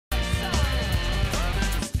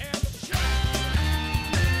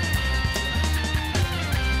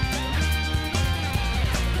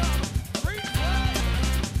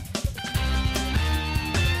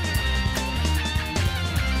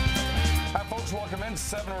viewers, welcome in.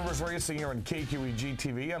 Seven Rivers Racing here on KQEG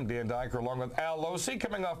TV. I'm Dan Dyker along with Al Losi,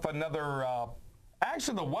 coming off another,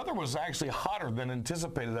 actually the weather was actually hotter than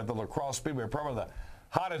anticipated at the Crosse Speedway. Probably the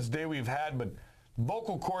hottest day we've had, but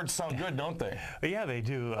vocal cords sound good, don't they? Yeah, they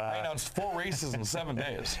do. I announced 4 races in 7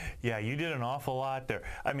 days. Yeah, you did an awful lot there.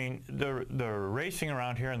 I mean, the racing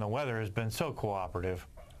around here and the weather has been so cooperative.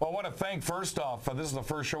 Well, I want to thank, first off, this is the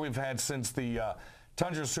first show we've had since the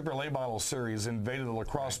Thunder Super Late Model Series invaded the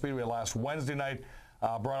Crosse Speedway last Wednesday night.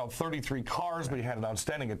 Brought out 33 cars. We had an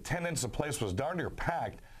outstanding attendance. The place was darn near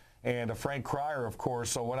packed. And Frank Cryer, of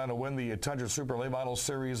course, went on to win the Thunder Super Late Model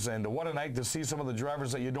Series. And what a night to see some of the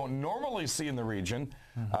drivers that you don't normally see in the region.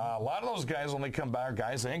 A lot of those guys, when they come back,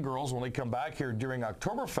 guys and girls, when they come back here during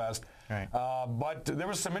Oktoberfest. Right. But there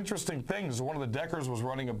was some interesting things. One of the Deckers was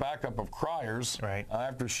running a backup of Cryer's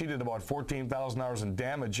after she did about 14,000 hours in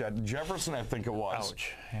damage at Jefferson, I think it was.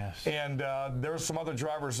 Ouch, yes. And there were some other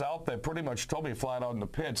drivers out that pretty much told me flat out in the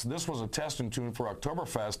pits, this was a test and tune for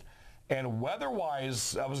Oktoberfest. And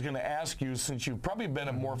weather-wise, I was going to ask you, since you've probably been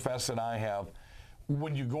at more fests than I have,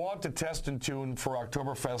 when you go out to test and tune for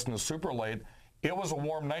Oktoberfest in the Super Late, it was a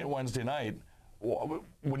warm night Wednesday night.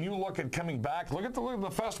 When you look at coming back, look at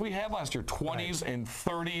the fest we had last year, 20s and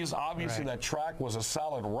 30s. Obviously, that track was a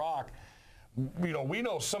solid rock. You know, we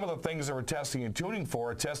know some of the things that we're testing and tuning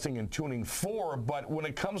for, but when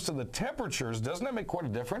it comes to the temperatures, doesn't that make quite a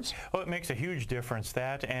difference? Well, it makes a huge difference.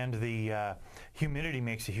 That and the humidity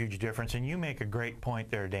makes a huge difference. And you make a great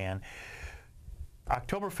point there, Dan.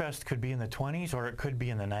 Oktoberfest could be in the 20s or it could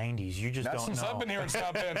be in the 90s. You just don't know. Since I've been here and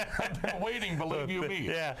stopped in, I've been waiting, believe you me.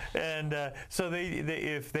 Yeah, and so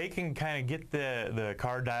if they can kind of get the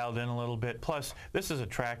car dialed in a little bit, plus this is a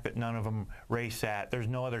track that none of them race at. There's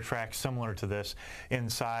no other track similar to this in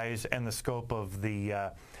size and the scope of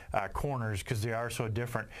the corners because they are so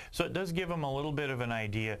different. So it does give them a little bit of an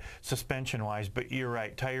idea suspension-wise, but you're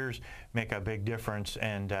right, tires make a big difference,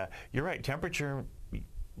 and you're right, temperature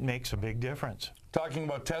makes a big difference. Talking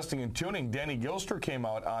about testing and tuning, Danny Gilster came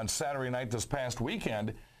out on Saturday night this past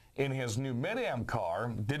weekend in his new Mid-Am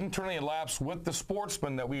car. Didn't turn any laps with the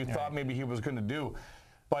Sportsman that we thought maybe he was going to do.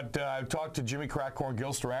 But I talked to Jimmy Crackhorn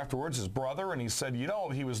Gilster afterwards, his brother, and he said, you know,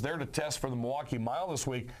 he was there to test for the Milwaukee Mile this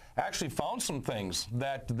week. Actually found some things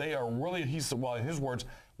that they are really, he said, well, in his words,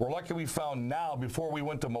 we're lucky we found now before we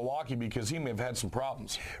went to Milwaukee because he may have had some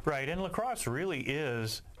problems. Right, and La Crosse really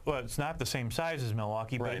is, well, it's not the same size as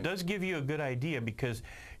Milwaukee, but it does give you a good idea because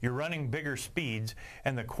you're running bigger speeds,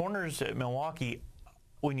 and the corners at Milwaukee,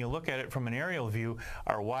 when you look at it from an aerial view,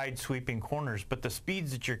 are wide sweeping corners, but the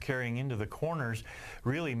speeds that you're carrying into the corners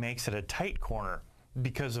really makes it a tight corner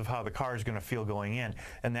because of how the car is going to feel going in,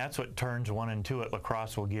 and that's what turns 1 and 2 at La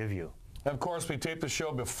Crosse will give you. Of course, we taped the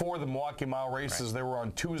show before the Milwaukee Mile races. They were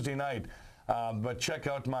on Tuesday night. But check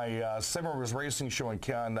out my Seven Rivers Racing show on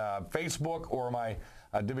Facebook or my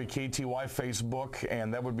WKTY Facebook,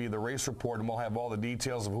 and that would be the race report, and we'll have all the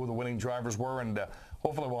details of who the winning drivers were, and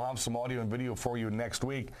hopefully we'll have some audio and video for you next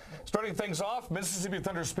week. Starting things off, Mississippi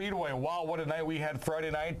Thunder Speedway. Wow, what a night we had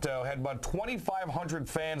Friday night. Had about 2,500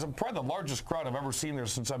 fans, probably the largest crowd I've ever seen there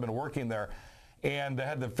since I've been working there. And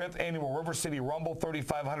had the 5th annual River City Rumble,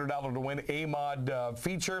 $3,500 to win A-Mod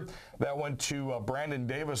feature. That went to Brandon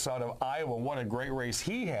Davis out of Iowa. What a great race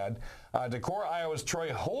he had. Decorah, Iowa's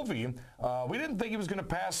Troy Hovey. We didn't think he was going to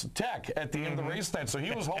pass Tech at the end of the race night, so he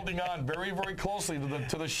was holding on very, very closely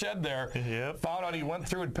to the shed there. Found out he went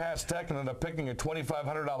through and passed Tech and ended up picking a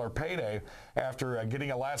 $2,500 payday after getting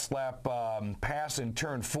a last lap pass in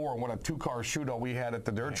turn 4. What a 2-car shootout we had at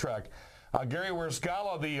the dirt track. Gary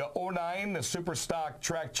Werscala, the 09 the Super Stock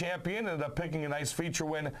track champion, ended up picking a nice feature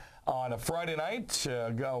win on a Friday night.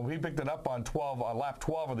 He picked it up on lap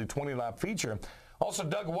 12 of the 20-lap feature. Also,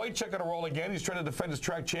 Doug Whitecheck on a roll again. He's trying to defend his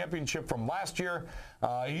track championship from last year.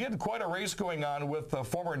 He had quite a race going on with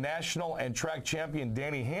former national and track champion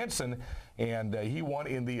Danny Hansen, and he won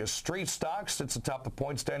in the straight stock, sits atop the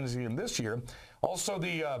point standings even this year. Also,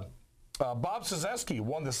 the Bob Cizeski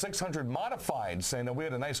won the 600 modifieds, and we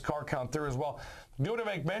had a nice car count there as well. Do to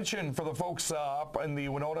make mention for the folks up in the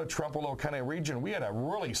Winona, Trumpeldor kind of region, we had a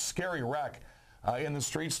really scary wreck in the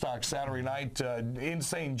street stock Saturday night.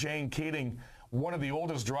 Insane Jane Keating, one of the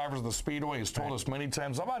oldest drivers of the Speedway, has told us many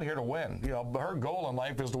times, I'm out here to win. You know, her goal in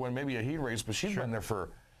life is to win maybe a heat race, but she's been there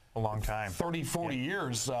for a long time, 30, 40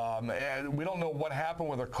 years. And we don't know what happened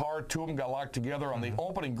with her car. 2 of them got locked together on the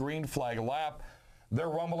opening green flag lap. They're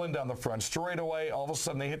rumbling down the front straightaway. All of a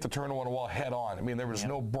sudden, they hit the turn one wall head on. I mean, there was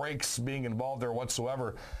no brakes being involved there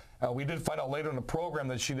whatsoever. We did find out later in the program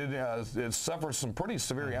that she did suffer some pretty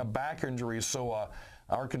severe back injuries. So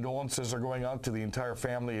our condolences are going out to the entire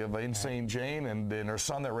family of Insane Jane and her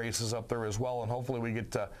son that races up there as well, and hopefully we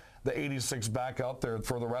get the 86 back out there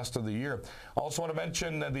for the rest of the year. Also want to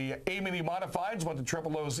mention the A-Mini Modifieds went to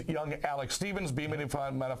Triple O's young Alex Stevens. B-Mini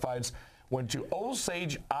Modifieds went to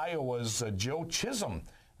Osage, Iowa's Joe Chisholm.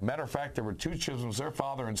 Matter of fact, there were two Chisholms, their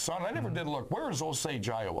father and son. I never did look. Where is Osage,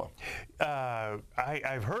 Iowa?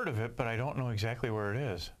 I've heard of it, but I don't know exactly where it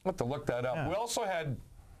is. I'll have to look that up. Yeah. We also had,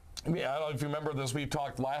 I don't know if you remember this, we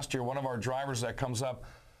talked last year, one of our drivers that comes up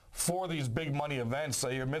for these big money events,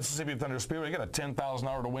 your Mississippi Thunder Speedway, you got a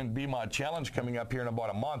 $10,000 to win BMOD challenge coming up here in about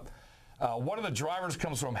a month. One of the drivers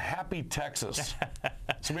comes from Happy, Texas.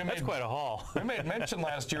 So That's quite a haul. We made mention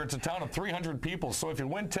last year, it's a town of 300 people. So if you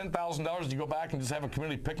win $10,000, do you go back and just have a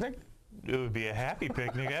community picnic? It would be a happy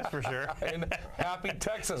picnic, that's for sure. In Happy,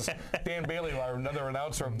 Texas. Dan Bailey, another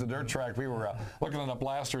announcer of the dirt track, we were looking it up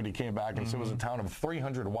last year and he came back and said it was a town of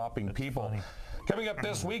 300 whopping people. Funny. Coming up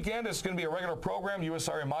this weekend, it's going to be a regular program,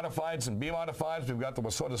 USRA Modifieds and B-Modifieds. We've got the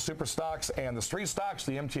Wasota Super Stocks and the Street Stocks,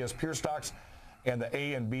 the MTS Pure Stocks, and the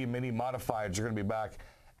A and B Mini Modifieds are going to be back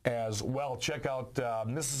as well. Check out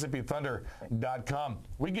MississippiThunder.com.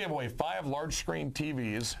 We gave away 5 large screen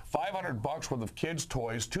TVs, $500 worth of kids'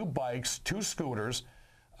 toys, 2 bikes, 2 scooters,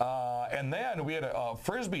 and then we had a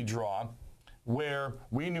Frisbee draw where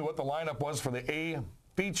we knew what the lineup was for the A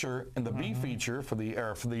feature and the B feature for the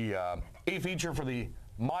A feature for the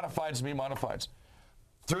Modifieds and B Modifieds.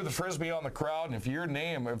 Threw the Frisbee on the crowd, and if your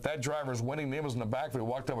name, if that driver's winning name was in the back, we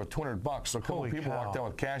walked out with $200. So a couple of people walked out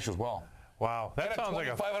with cash as well. Wow, that sounds like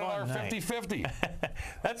a fun night. 50-50.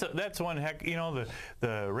 That's one heck. You know, the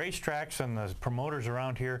racetracks and the promoters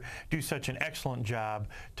around here do such an excellent job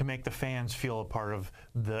to make the fans feel a part of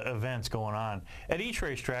the events going on at each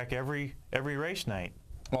racetrack every race night.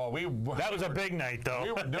 Well, that was a big night, though.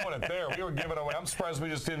 We were doing it there. We were giving away. I'm surprised we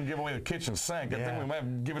just didn't give away the kitchen sink. I think we might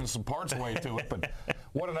have given some parts away to it. But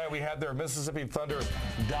what a night we had there at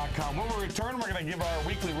MississippiThunder.com. When we return, we're going to give our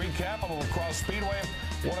weekly recap on the Crosse Speedway.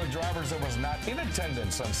 One of the drivers that was not in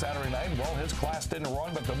attendance on Saturday night, well, his class didn't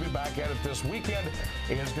run, but they'll be back at it this weekend.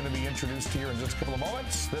 It is going to be introduced here in just a couple of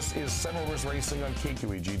moments. This is Seven Rivers Racing on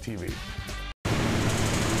KQEG TV.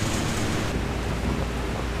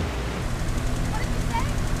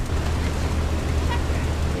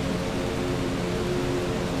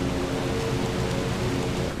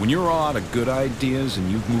 When you're all out of good ideas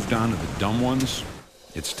and you've moved on to the dumb ones,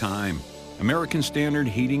 it's time. American Standard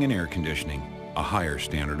Heating and Air Conditioning, a higher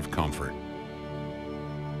standard of comfort.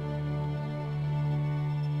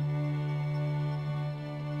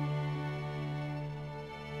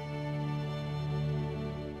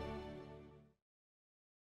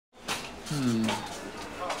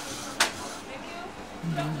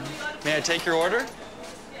 May I take your order?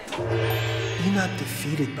 Be not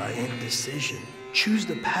defeated by indecision. Choose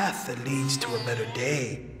the path that leads to a better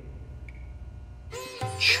day.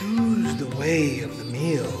 Choose the way of the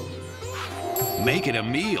meal. Make it a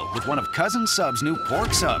meal with one of Cousin Sub's new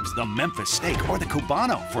pork subs, the Memphis steak or the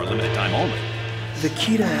Cubano for a limited time only. The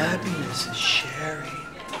key to happiness is sharing.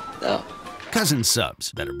 Oh. Cousin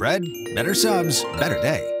Subs. Better bread, better subs, better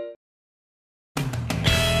day.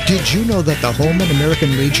 Did you know that the Holman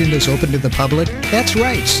American Legion is open to the public? That's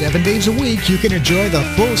right, 7 days a week you can enjoy the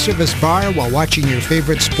full-service bar while watching your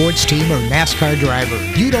favorite sports team or NASCAR driver.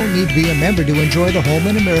 You don't need to be a member to enjoy the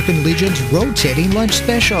Holman American Legion's rotating lunch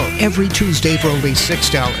special every Tuesday for only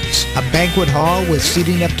 $6. A banquet hall with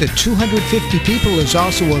seating up to 250 people is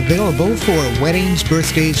also available for weddings,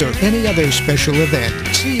 birthdays, or any other special event.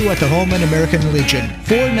 See you at the Holman American Legion,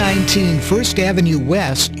 419 First Avenue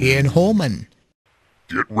West in Holman.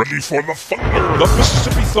 Get ready for the Thunder! The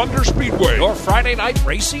Mississippi Thunder Speedway. Your Friday night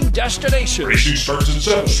racing destination. Racing starts at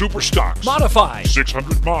 7. Super Stocks. Modified.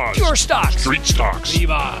 600 mods. Pure Stocks. Street Stocks.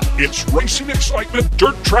 Viva. It's racing excitement,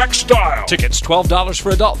 dirt track style. Tickets $12 for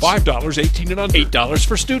adults. $5, 18 and under. $8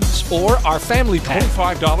 for students. Or our family pack.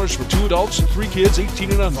 $25 for 2 adults and 3 kids,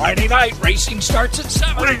 18 and under. Friday night racing starts at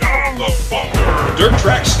 7. Bring on the Thunder! Dirt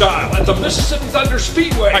track style at the Mississippi Thunder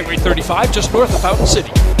Speedway. Highway 35 just north of Fountain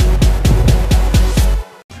City.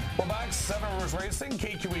 Racing,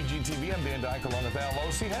 KQEG TV, I'm Dan Dyke along with Al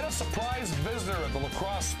Losi. Had a surprise visitor at the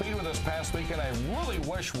Crosse Speedway this past weekend. I really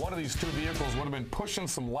wish one of these two vehicles would have been pushing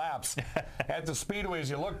some laps at the Speedway. As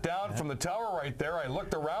you look down from the tower right there, I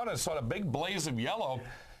looked around and saw a big blaze of yellow.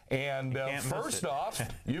 And first off,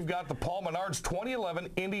 you've got the Paul Menard's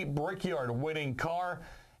 2011 Indy Brickyard winning car.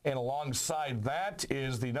 And alongside that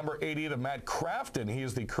is the number 88 of Matt Crafton. He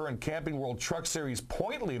is the current Camping World Truck Series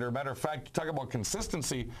point leader. Matter of fact, talk about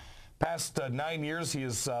consistency. Past 9 years, he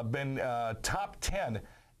has been top 10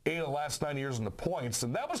 8 of the last 9 years in the points,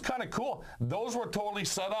 and that was kind of cool. Those were totally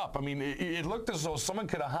set up. I mean, it looked as though someone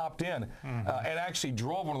could have hopped in and actually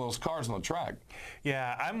drove one of those cars on the track.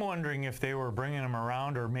 Yeah, I'm wondering if they were bringing them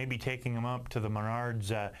around or maybe taking them up to the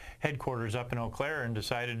Menards headquarters up in Eau Claire and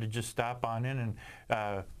decided to just stop on in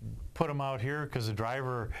and put them out here because the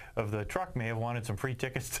driver of the truck may have wanted some free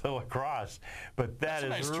tickets to La Crosse. But that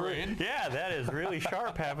That's is a nice trade. Yeah, that is really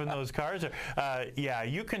sharp having those cars. Yeah,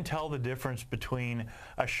 you can tell the difference between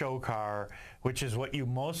a show car, which is what you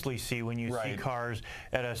mostly see when you see cars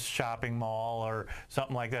at a shopping mall or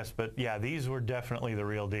something like this. But yeah, these were definitely the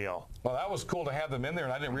real deal. Well, that was cool to have them in there,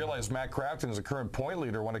 and I didn't realize Matt Crafton is the current point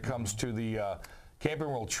leader when it comes to the Camping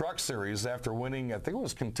World Truck Series after winning, I think it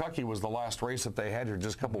was Kentucky was the last race that they had here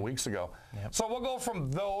just a couple weeks ago. Yep. So we'll go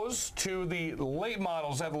from those to the late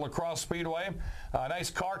models at the Crosse Speedway. A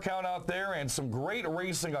nice car count out there and some great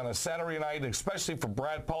racing on a Saturday night, especially for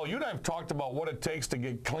Brad Powell. You and I have talked about what it takes to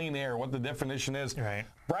get clean air, what the definition is. Right.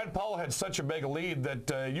 Brad Powell had such a big lead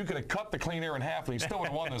that you could have cut the clean air in half and he still would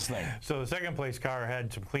have won this thing. So the second place car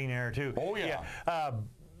had some clean air too. Oh, yeah.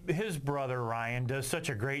 His brother Ryan does such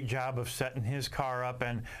a great job of setting his car up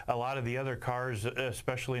and a lot of the other cars,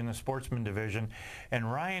 especially in the sportsman division.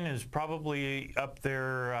 And Ryan is probably up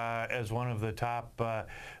there as one of the top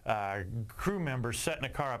crew members setting a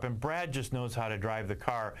car up. And Brad just knows how to drive the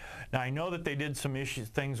car. Now, I know that they did some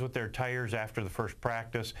things with their tires after the first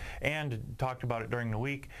practice and talked about it during the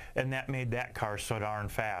week, and that made that car so darn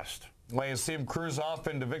fast. Well, you see him cruise off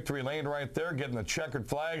into victory lane right there, getting the checkered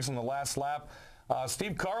flags in the last lap.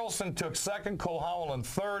 Steve Carlson took second, Cole Howell in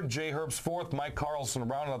third, Jay Herbst fourth, Mike Carlson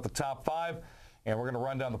rounded out the top 5. And we're going to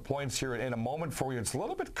run down the points here in a moment for you. It's a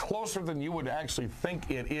little bit closer than you would actually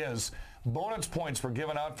think it is. Bonus points were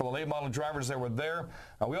given out for the late model drivers that were there.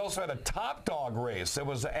 We also had a top dog race. It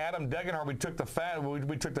was Adam Degenhardt. We took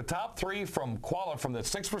the top 3 from the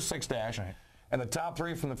 6x6 dash. Right. And the top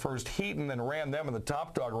 3 from the first heat and then ran them in the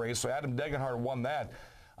top dog race. So Adam Degenhardt won that.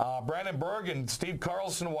 Brandon Berg and Steve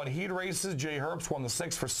Carlson won heat races. Jay Herbst won the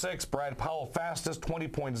 6x6. Brad Powell fastest,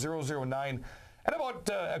 20.009. And about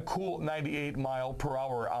a cool 98 mile per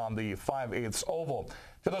hour on the 5/8 oval.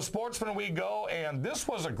 To the sportsman we go, and this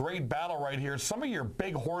was a great battle right here. Some of your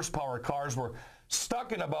big horsepower cars were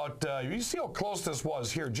stuck in about, you see how close this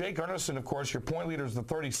was here. Jake Erneson, of course, your point leader is the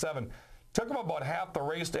 37. Took him about half the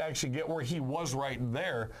race to actually get where he was right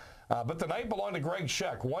there. But the night belonged to Greg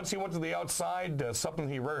Scheck. Once he went to the outside, something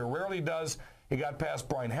he very rarely does, he got past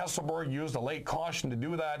Brian Hesselberg, used a late caution to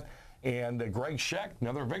do that. And Greg Scheck,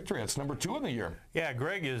 another victory. That's number 2 in the year. Yeah,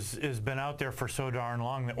 Greg has been out there for so darn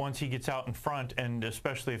long that once he gets out in front, and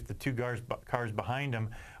especially if the 2 cars behind him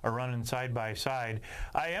are running side by side,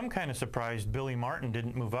 I am kind of surprised Billy Martin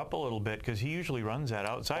didn't move up a little bit because he usually runs that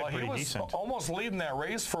outside pretty decent. He was almost leading that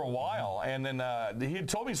race for a while, and then he had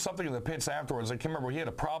told me something in the pits afterwards. I can't remember. He had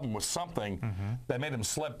a problem with something that made him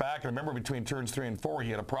slip back. And I remember between turns 3 and 4 he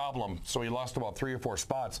had a problem, so he lost about 3 or 4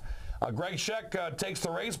 spots. Greg Scheck takes the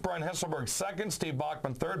race. Brian Hesselberg second. Steve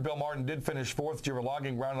Bachman third. Bill Martin did finish 4th. Jiver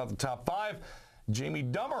Logging rounded out the top 5. Jamie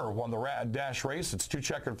Dummer won the dash race. It's 2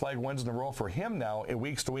 checkered flag wins in a row for him now in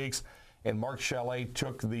weeks to weeks. And Mark Chalet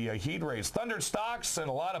took the heat race. Thunder stocks and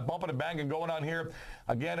a lot of bumping and banging going on here.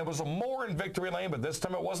 Again, it was a more in victory lane, but this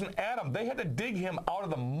time it wasn't Adam. They had to dig him out of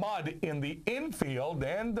the mud in the infield,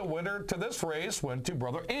 and the winner to this race went to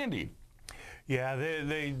brother Andy. Yeah,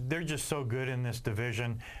 they're just so good in this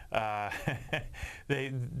division.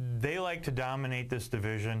 They like to dominate this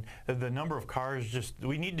division. The number of cars,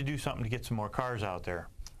 we need to do something to get some more cars out there.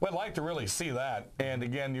 Well, I'd like to really see that. And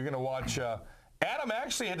again, you're going to watch. Adam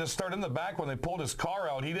actually had to start in the back when they pulled his car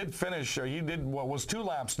out. He did finish. He did what was 2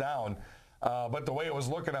 laps down. But the way it was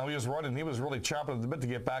looking, how he was running, he was really chomping at the bit to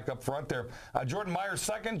get back up front there. Jordan Meyer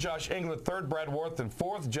second, Josh England third, Brad Worth in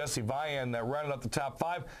 4th, Jesse Vian rounded up the top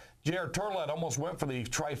 5. J.R. Turlett almost went for the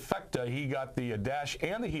trifecta. He got the dash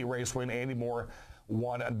and the heat race win. Andy Moore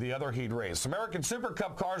won the other heat race. American Super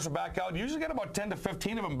Cup cars are back out. You usually get about 10 to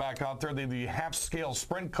 15 of them back out there. The half-scale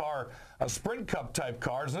sprint car, Sprint Cup type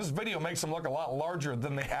cars. And this video makes them look a lot larger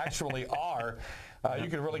than they actually are. You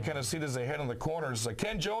can really kind of see it as they head in the corners.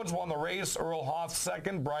 Ken Jones won the race. Earl Hoff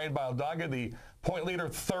second. Brian Baldaga, the point leader,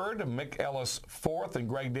 third. Mick Ellis 4th. And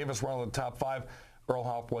Greg Davis won on the top 5. Earl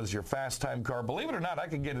Hoff was your fast time car. Believe it or not, I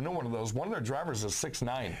could get into one of those. One of their drivers is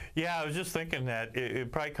 6'9". Yeah, I was just thinking that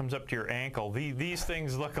it probably comes up to your ankle. These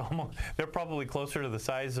things look almost, they're probably closer to the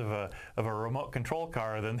size of a remote control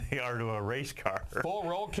car than they are to a race car. Full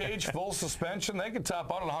roll cage, full suspension. They could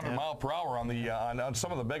top out at 100 mile per hour on the on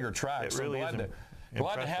some of the bigger tracks. It really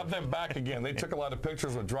glad to have them back again. They took a lot of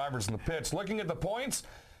pictures with drivers in the pits. Looking at the points,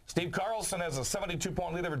 Steve Carlson has a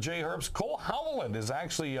 72-point lead over Jay Herbst. Cole Howland is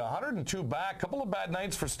actually 102 back. A couple of bad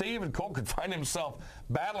nights for Steve, and Cole could find himself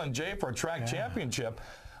battling Jay for a track championship.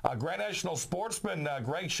 Grand National Sportsman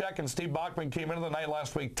Greg Scheck and Steve Bachman came into the night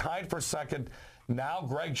last week, tied for second. Now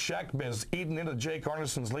Greg Scheck is eating into Jake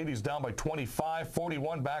Arneson's lead. He's down by 25,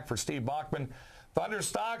 41 back for Steve Bachman. Thunder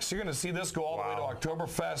Stocks, you're going to see this go all the way to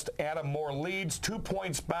Oktoberfest. Adam Moore leads, 2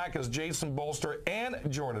 points back as Jason Bolster and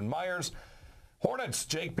Jordan Myers. Hornets,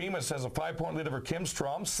 Jake Bemis has a 5-point lead over Kim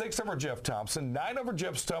Strom, 6 over Jeff Thompson, 9 over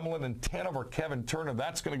Jeff Stumlin, and 10 over Kevin Turner.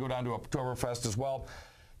 That's going to go down to Oktoberfest as well.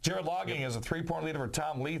 Jared Logging has a 3-point lead over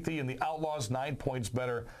Tom Lethe, and the Outlaws 9 points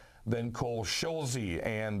better than Cole Schulze.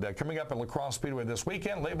 And coming up at La Crosse Speedway this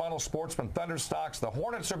weekend, late model sportsman Thunder Stocks. The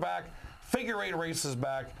Hornets are back, figure 8 races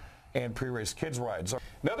back, and pre-race kids rides.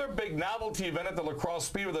 Another big novelty event at the La Crosse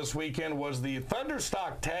Speedway this weekend was the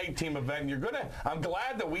Thunderstock Tag Team event. I'm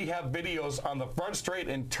glad that we have videos on the front straight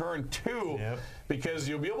and turn 2 because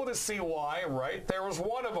you'll be able to see why, right? There was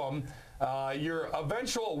one of them. Your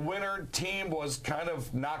eventual winner team was kind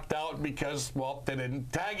of knocked out because, well, they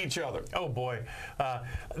didn't tag each other. Oh, boy.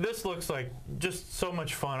 This looks like just so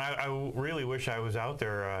much fun. I really wish I was out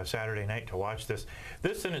there Saturday night to watch this.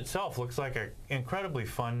 This in itself looks like an incredibly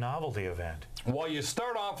fun novelty event. Well, you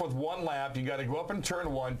start off with one lap. You got to go up in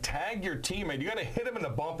turn 1, tag your teammate. You got to hit him in the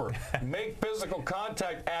bumper. Make physical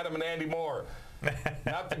contact, Adam and Andy Moore.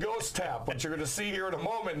 Not the ghost tap, but you're going to see here in a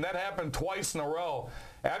moment, and that happened twice in a row.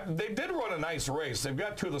 They did run a nice race. They've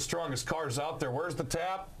got 2 of the strongest cars out there. Where's the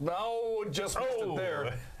tap? No, just missed it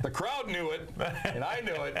there. The crowd knew it, and I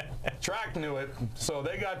knew it. Track knew it. So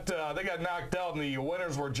they got knocked out, and the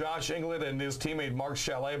winners were Josh Inglet and his teammate Mark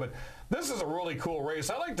Chalet. But this is a really cool race.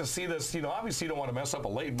 I like to see this. Obviously you don't want to mess up a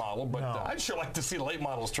late model, but I'd sure like to see the late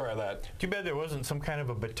models try that. Too bad there wasn't some kind of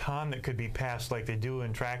a baton that could be passed like they do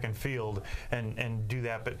in track and field and do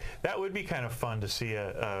that. But that would be kind of fun to see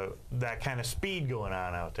that kind of speed going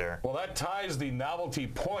on out there. Well, that ties the novelty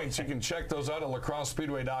points. You can check those out at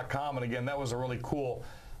lacrossespeedway.com. And again, that was a really cool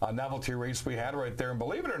novelty race we had right there. And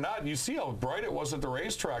believe it or not, you see how bright it was at the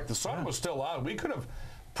racetrack. The sun was still out. We could have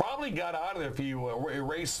probably got out of there if you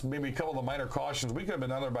erase maybe a couple of the minor cautions. We could have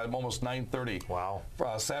been out there by almost 9:30. Wow.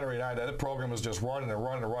 Saturday night. That program was just running and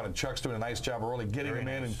running and running. Chuck's doing a nice job of really getting them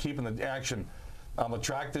in and keeping the action on the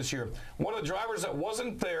track this year. One of the drivers that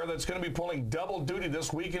wasn't there that's going to be pulling double duty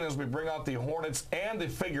this weekend as we bring out the Hornets and the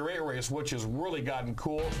figure 8 race, which has really gotten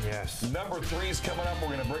cool. Yes. Number 3 is coming up. We're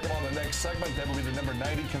going to bring him on the next segment. That will be the number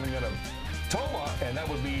 90 coming out of Toma, and that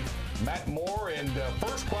would be Matt Moore. And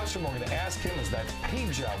first question we're going to ask him is that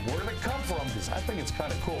paint job. Where did it come from? Because I think it's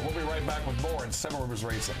kind of cool. We'll be right back with more in Seven Rivers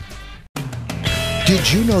Racing.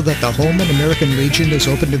 Did you know that the Holman American Legion is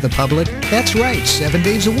open to the public? That's right, 7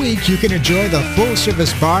 days a week you can enjoy the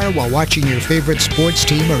full-service bar while watching your favorite sports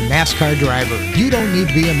team or NASCAR driver. You don't need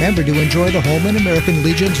to be a member to enjoy the Holman American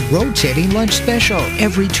Legion's rotating lunch special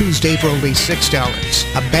every Tuesday for only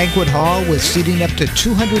 $6. A banquet hall with seating up to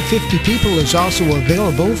 250 people is also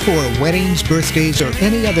available for weddings, birthdays, or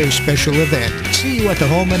any other special event. See you at the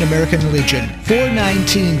Holman American Legion,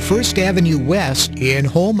 419 First Avenue West in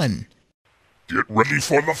Holman. Get ready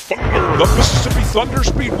for the Thunder, the Mississippi Thunder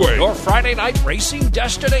Speedway. Your Friday night racing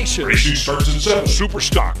destination. Racing starts at 7. Super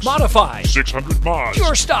stocks. Modified. 600 mods.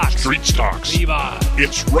 Pure stocks. Street stocks. Levi.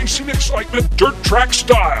 It's racing excitement, dirt track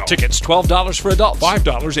style. Tickets $12 for adults.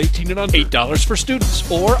 $5 18 and under. $8 for students.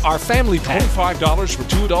 Or our family pack. $25 for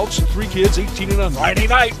 2 adults and 3 kids 18 and under. Friday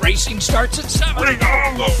night racing starts at 7. Bring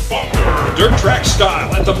on the Thunder. Dirt track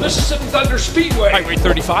style at the Mississippi Thunder Speedway. Highway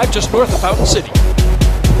 35 just north of Fountain City.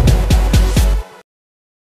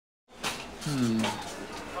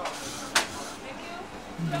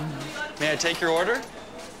 May I take your order?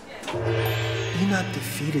 Be not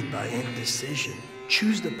defeated by indecision.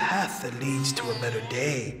 Choose the path that leads to a better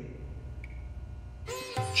day.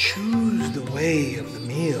 Choose the way of the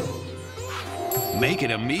meal. Make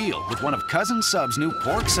it a meal with one of Cousin Sub's new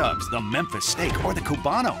pork subs, the Memphis steak, or the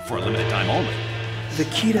Cubano for a limited time only. The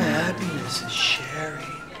key to happiness is sharing.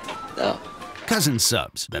 Oh. Cousin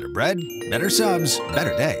Subs. Better bread, better subs,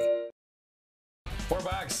 better day. We're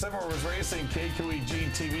back, Seven Rivers Racing,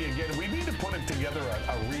 KQEG TV. Again, we need to put it together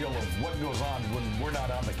a reel of what goes on when we're not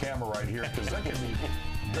on the camera right here, because that can be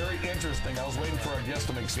very interesting. I was waiting for our guest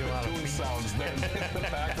to make spittoon sounds there in the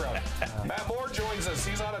background. Matt Moore joins us.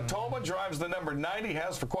 He's out of Toma, drives the number 90,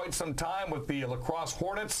 has for quite some time with the La Crosse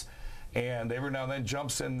Hornets, and every now and then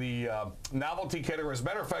jumps in the novelty category. As a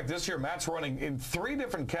matter of fact, this year Matt's running in 3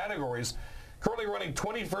 different categories. Currently running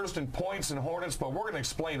 21st in points in Hornets, but we're going to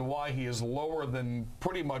explain why he is lower than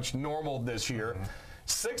pretty much normal this year.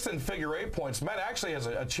 6th in figure 8 points. Matt actually has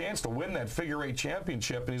a chance to win that figure 8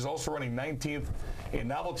 championship, and he's also running 19th in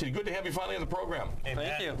novelty. Good to have you finally in the program. Hey,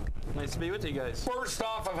 thank you. Nice to be with you guys. First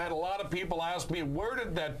off, I've had a lot of people ask me, where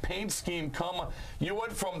did that paint scheme come? You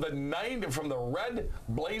went from the red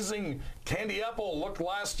blazing candy apple look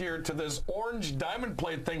last year to this orange diamond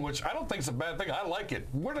plate thing, which I don't think is a bad thing. I like it.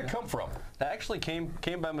 Where did it come from? That actually came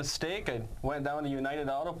by mistake. I went down to United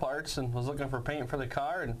Auto Parts and was looking for paint for the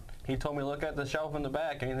car, and he told me look at the shelf in the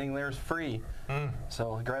back. Anything there is free.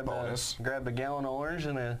 So I grabbed a gallon of orange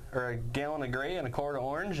and a gallon of gray and a quart of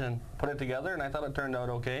orange and put it together, and I thought it turned out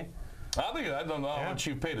okay. I don't know how much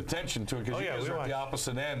you paid attention to it, because you guys are at the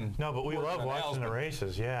opposite end. No, but we love watching the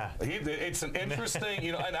races, It's an interesting,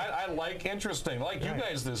 and I like interesting, like you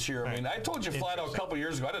guys this year. I mean, I told you flat out a couple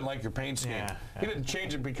years ago, I didn't like your paint scheme. He didn't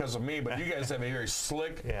change it because of me, but you guys have a very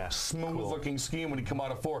slick, smooth-looking scheme when you come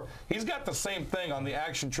out of 4. He's got the same thing on the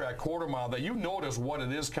action track quarter mile that you notice what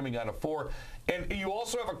it is coming out of 4. And you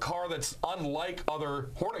also have a car that's unlike other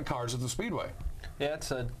Hornet cars at the Speedway. Yeah,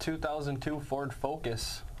 it's a 2002 Ford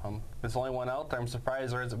Focus. It's the only one out there. I'm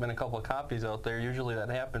surprised there hasn't been a couple of copies out there. Usually that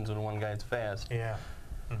happens when one guy's fast. Yeah.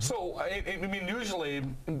 So, I mean, usually,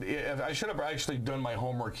 I should have actually done my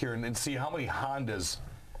homework here and see how many Hondas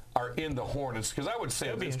are in the Hornets, because I would say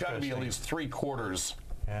it's got to be at least 3/4,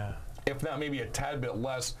 if not maybe a tad bit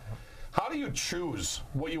less. How do you choose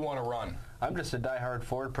what you want to run? I'm just a die-hard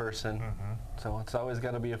Ford person, so it's always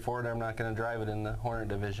got to be a Ford. I'm not going to drive it in the Hornet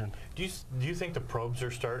division. Do you think the probes are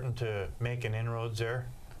starting to make an inroads there?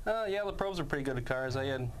 Yeah, the probes are pretty good at cars. I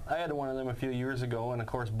had one of them a few years ago, and of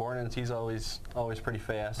course Bornitz, he's always pretty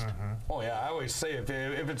fast. Oh yeah, I always say if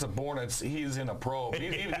it's a Bornitz, he's in a probe. He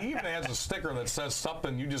even has a sticker that says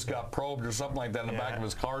something, you just got probed or something like that in the back of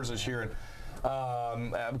his cars this year.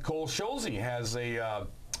 And Cole Schulze has a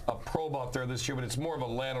probe out there this year, but it's more of a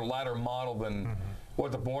ladder model than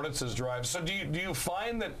what the Bornitzes drive. So do you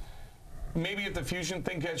find that maybe if the Fusion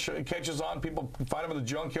thing catches on, people find them in the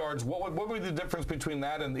junkyards? What would be the difference between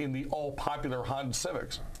that and in the all-popular Honda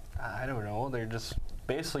Civics? I don't know. They're just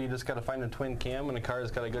basically, you just got to find a twin cam, and the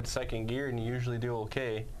car's got a good second gear, and you usually do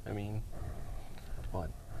okay. I mean,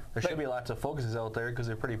 there should be lots of Focuses out there because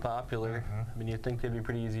they're pretty popular. I mean, you'd think they'd be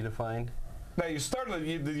pretty easy to find. Now, you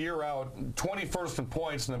started the year out 21st in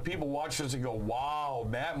points, and then people watch this and go, wow,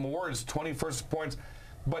 Matt Moore is 21st in points.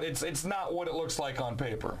 But it's not what it looks like on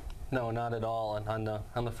paper. No, not at all. And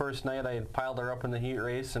on the first night, I piled her up in the heat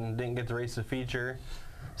race and didn't get to race the feature.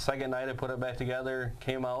 Second night, I put it back together,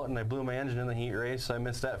 came out, and I blew my engine in the heat race, so I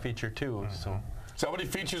missed that feature too. So how many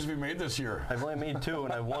features have you made this year? I've only made 2,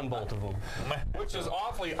 and I've won both of them. Which is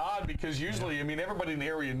awfully odd, because usually, I mean, everybody in the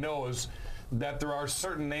area knows that there are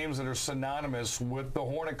certain names that are synonymous with the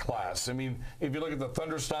Hornet class. I mean, if you look at the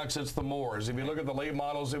Thunder stocks, it's the Moores. If you look at the late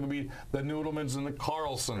models, it would be the Noodlemans and the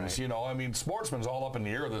Carlsons. You know, I mean, Sportsman's all up in the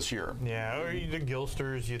air this year. Yeah, or the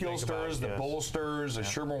Gilsters, the Bolsters, the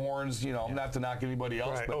Schermerhorns, you know, not to knock anybody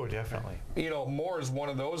else. But, definitely. You know, Moore is one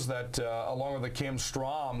of those that, along with the Kim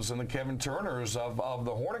Stroms and the Kevin Turners of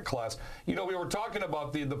the Hornet class. You know, we were talking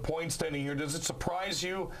about the point standing here. Does it surprise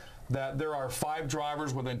you that there are 5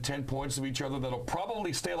 drivers within 10 points of each other that'll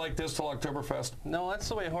probably stay like this till Oktoberfest? No, that's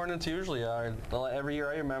the way Hornets usually are. Every year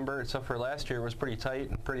I remember, except for last year, it was pretty tight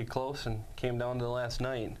and pretty close and came down to the last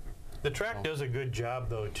night. The track does a good job,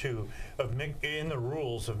 though, too, of in the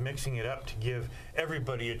rules of mixing it up to give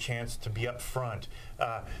everybody a chance to be up front.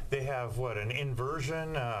 They have, what, an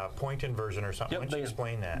inversion, point inversion or something? Why don't you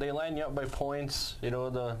explain that? They line you up by points. You know,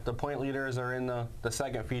 the point leaders are in the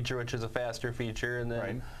second feature, which is a faster feature, and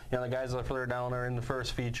then you know, the guys that are further down are in the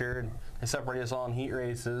first feature. And they separate us all in heat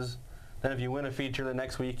races. Then if you win a feature the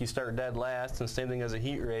next week, you start dead last, and same thing as a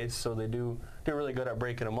heat race, so they do really good at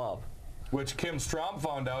breaking them up. Which Kim Strom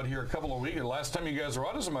found out here a couple of weeks. Last time you guys were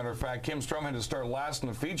out, as a matter of fact, Kim Strom had to start last in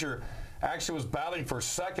the feature. Actually was battling for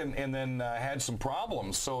second and then had some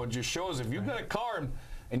problems. So it just shows if you've got a car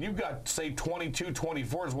and you've got, say, 22,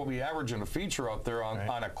 24 is what we average in a feature out there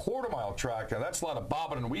on a quarter-mile track. Now, that's a lot of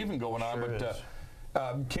bobbing and weaving going on.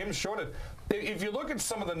 Kim showed it. If you look at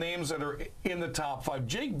some of the names that are in the top 5,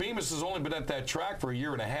 Jake Bemis has only been at that track for 1.5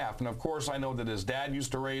 years. And, of course, I know that his dad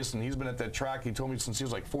used to race, and he's been at that track, he told me, since he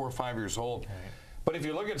was like 4 or 5 years old. But if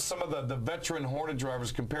you look at some of the veteran Hornet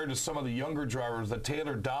drivers compared to some of the younger drivers, the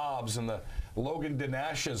Taylor Dobbs and the Logan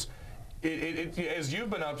Dinashes, as you've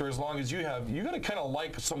been out there as long as you have, you're going to kind of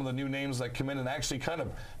like some of the new names that come in and actually kind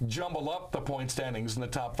of jumble up the point standings in the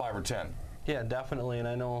top 5 or 10. Yeah, definitely. And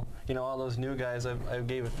I know, all those new guys, I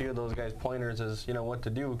gave a few of those guys pointers as, what to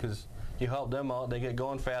do, because you help them out, they get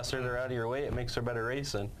going faster, they're out of your way, it makes for better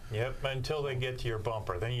racing. Yep, until they get to your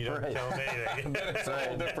bumper. Then you don't tell them anything. Then it's a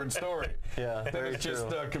whole different story. Yeah, then it's just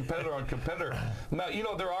competitor on competitor. Now,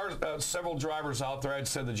 there are several drivers out there. I'd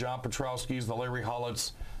say the John Petrowskis, the Larry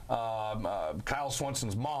Hullets, Kyle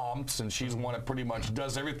Swenson's mom, since she's the one that pretty much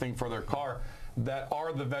does everything for their car, that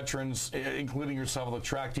are the veterans, including yourself on the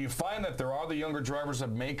track. Do you find that there are the younger drivers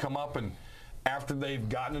that may come up and after they've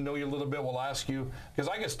gotten to know you a little bit will ask you, because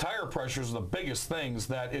I guess tire pressure is the biggest things,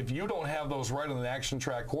 that if you don't have those right on the action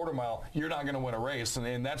track quarter mile, you're not going to win a race.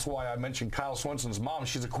 And that's why I mentioned Kyle Swenson's mom.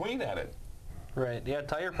 She's a queen at it. Right. Yeah,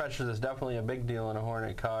 tire pressure is definitely a big deal in a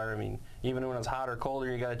Hornet car. I mean, even when it's hot or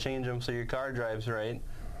colder, you got to change them so your car drives right.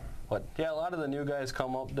 But yeah, a lot of the new guys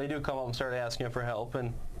come up. They do come up and start asking for help,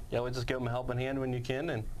 and yeah, we just give them a helping hand when you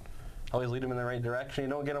can, and always lead them in the right direction. You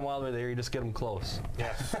don't get them all the way there, you just get them close.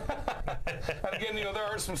 Yes. And again, there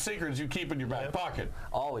are some secrets you keep in your back pocket.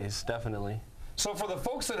 Always, definitely. So for the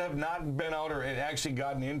folks that have not been out or actually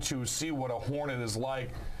gotten into see what a Hornet is like,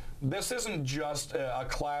 this isn't just a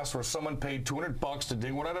class where someone paid $200 to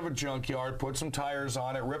dig one out of a junkyard, put some tires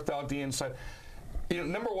on it, ripped out the inside.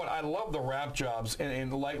 Number one, I love the wrap jobs,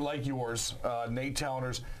 and like yours, Nate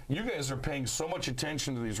Towner's. You guys are paying so much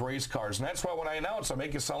attention to these race cars, and that's why when I announce, I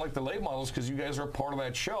make it sound like the late models, because you guys are a part of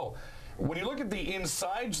that show. When you look at the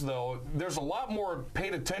insides, though, there's a lot more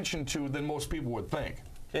paid attention to than most people would think.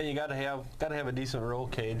 Yeah, you got to have a decent roll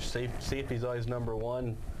cage. Safety's always number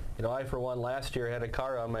one. I for one last year had a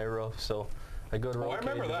car on my roof, so a good roll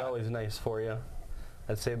cage is always nice for you.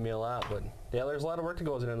 That saved me a lot, but yeah, there's a lot of work that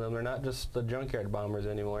goes into them. They're not just the junkyard bombers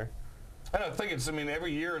anymore. And I think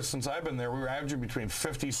every year since I've been there, we were averaging between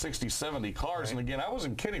 50, 60, 70 cars. Right. And again, I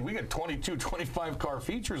wasn't kidding. We get 22, 25 car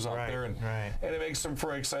features out there, and it makes them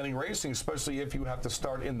for exciting racing, especially if you have to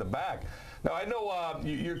start in the back. Now, I know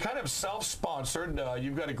you're kind of self-sponsored.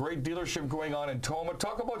 You've got a great dealership going on in Toma.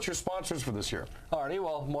 Talk about your sponsors for this year. Alrighty,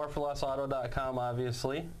 well, moreforlessauto.com,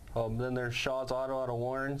 obviously. Then there's Shaw's Auto out of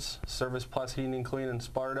Warrens, Service Plus Heating and Clean in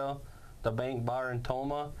Sparta, the Bank Bar in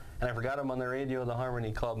Toma, and I forgot him on the radio, the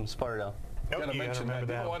Harmony Club in Sparta. Got to mention that. You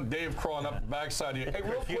don't want Dave crawling up the backside of you. Hey,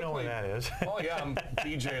 real quickly. You know what that is. Oh, yeah, I'm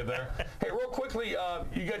DJ there. Hey, real quickly,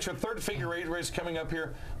 you got your third figure eight race coming up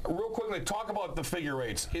here. Real quickly, talk about the figure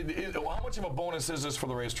eights. How much of a bonus is this for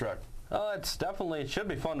the racetrack? It should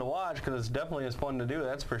be fun to watch, because it's definitely as fun to do,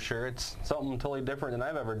 that's for sure. It's something totally different than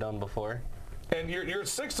I've ever done before. And you're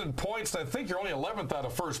sixth in points, and I think you're only 11th out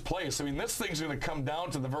of first place. I mean, this thing's going to come down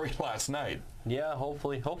to the very last night. Yeah,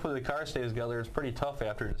 hopefully the car stays together. It's pretty tough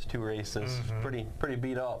after just two races. It's pretty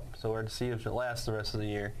beat up, so we're to see if it lasts the rest of the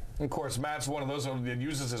year. And of course, Matt's one of those that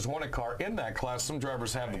uses his Hornet car in that class. Some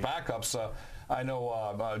drivers have the backups. I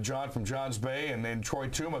know John from Johns Bay and Troy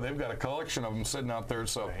Tuma, they've got a collection of them sitting out there.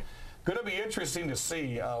 So. Going to be interesting to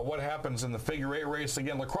see what happens in the figure eight race.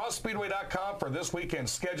 Again, lacrossespeedway.com for this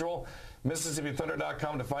weekend's schedule.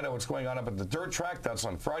 MississippiThunder.com to find out what's going on up at the dirt track. That's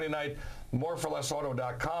on Friday night.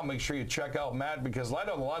 Moreforlessauto.com. Make sure you check out Matt, because I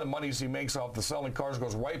know a lot of monies he makes off the selling cars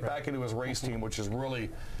goes right back into his race team, which is really,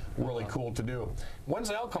 really cool to do. When's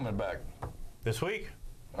Al coming back? This week.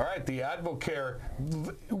 All right, the Advocare.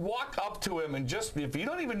 Walk up to him and just, if you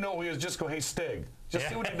don't even know who he is, just go, hey, Stig. Just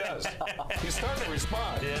see what he does. He's starting to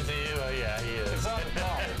respond. Yes, he is. It's on the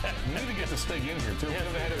call. You need to get the Stig in here, too. We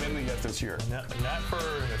haven't had him in yet this year. Not for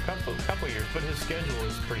a couple years, but his schedule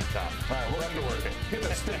is pretty tough. All right, we'll have to work it. Get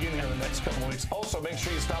that Stig in here in the next couple of weeks. Also, make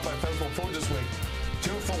sure you stop by Festival Food this week.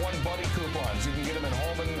 2-for-1 buddy coupons. You can get them in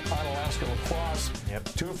Holman, Onalaska, Lacrosse.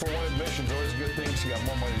 2-for-1 admissions. Always a good thing, so you got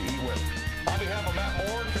more money to eat with. On behalf of Matt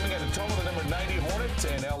Moore, coming out of Toma, the number 90 Hornet,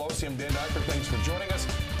 and Al Ossie, I'm Dan Doctor. Thanks for joining us.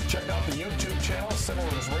 Check out the YouTube channel, Seven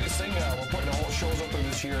Rivers Racing. We're putting the whole shows up there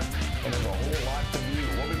this year, and there's a whole lot to view.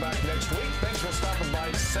 We'll be back next week. Thanks for stopping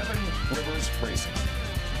by Seven Rivers Racing.